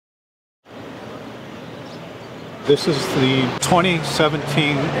This is the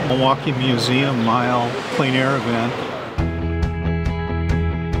 2017 Milwaukee Museum Mile Plein Air event.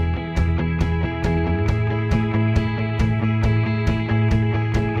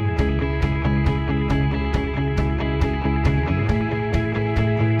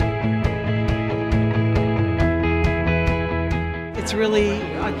 It's really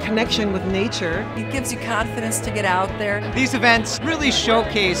a connection with nature. It gives you confidence to get out there. These events really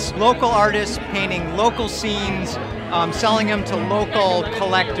showcase local artists painting local scenes, selling them to local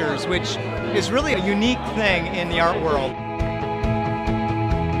collectors, which is really a unique thing in the art world.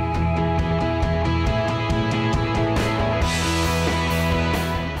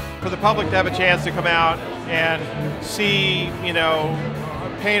 For the public to have a chance to come out and see,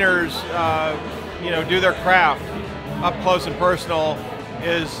 painters, do their craft up close and personal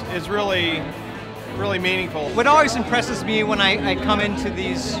is really meaningful. What always impresses me when I come into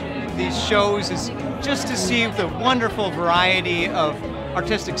these shows is just to see the wonderful variety of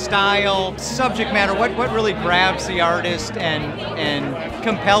artistic style, subject matter, what really grabs the artist and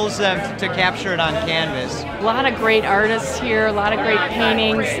compels them to capture it on canvas. A lot of great artists here, a lot of great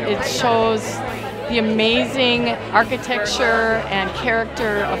paintings. It shows the amazing architecture and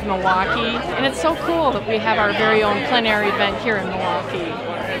character of Milwaukee. And it's so cool that we have our very own plein air event here in Milwaukee.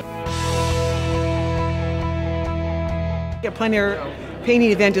 A plein air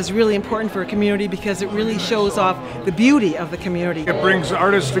painting event is really important for a community because it really shows off the beauty of the community. It brings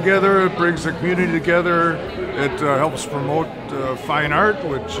artists together, it brings the community together, it helps promote fine art,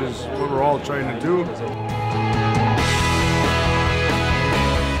 which is what we're all trying to do.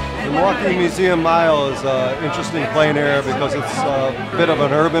 The Milwaukee Museum Mile is an interesting plein air because it's a bit of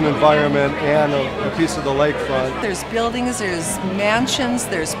an urban environment and a piece of the lakefront. There's buildings, there's mansions,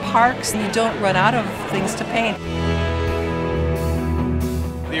 there's parks, and you don't run out of things to paint.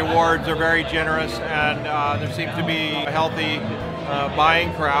 The awards are very generous, and there seems to be a healthy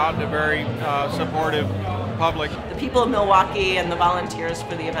buying crowd, a very supportive public. The people of Milwaukee and the volunteers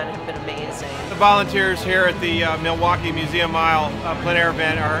for the event have been amazing. The volunteers here at the Milwaukee Museum Mile plein air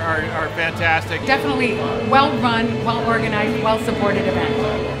event are fantastic. Definitely well-run, well-organized, well-supported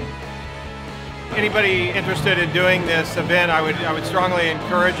event. Anybody interested in doing this event, I would strongly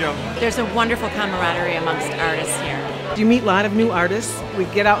encourage them. There's a wonderful camaraderie amongst artists here. You meet a lot of new artists. We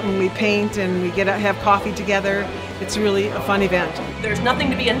get out and we paint and we get out, have coffee together. It's really a fun event. There's nothing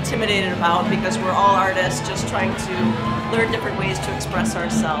to be intimidated about because we're all artists just trying to learn different ways to express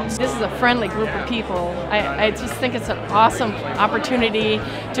ourselves. This is a friendly group of people. I just think it's an awesome opportunity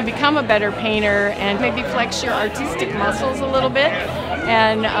to become a better painter and maybe flex your artistic muscles a little bit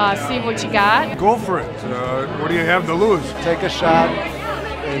and see what you got. Go for it. What do you have to lose? Take a shot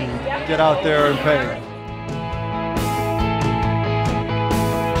and get out there and paint.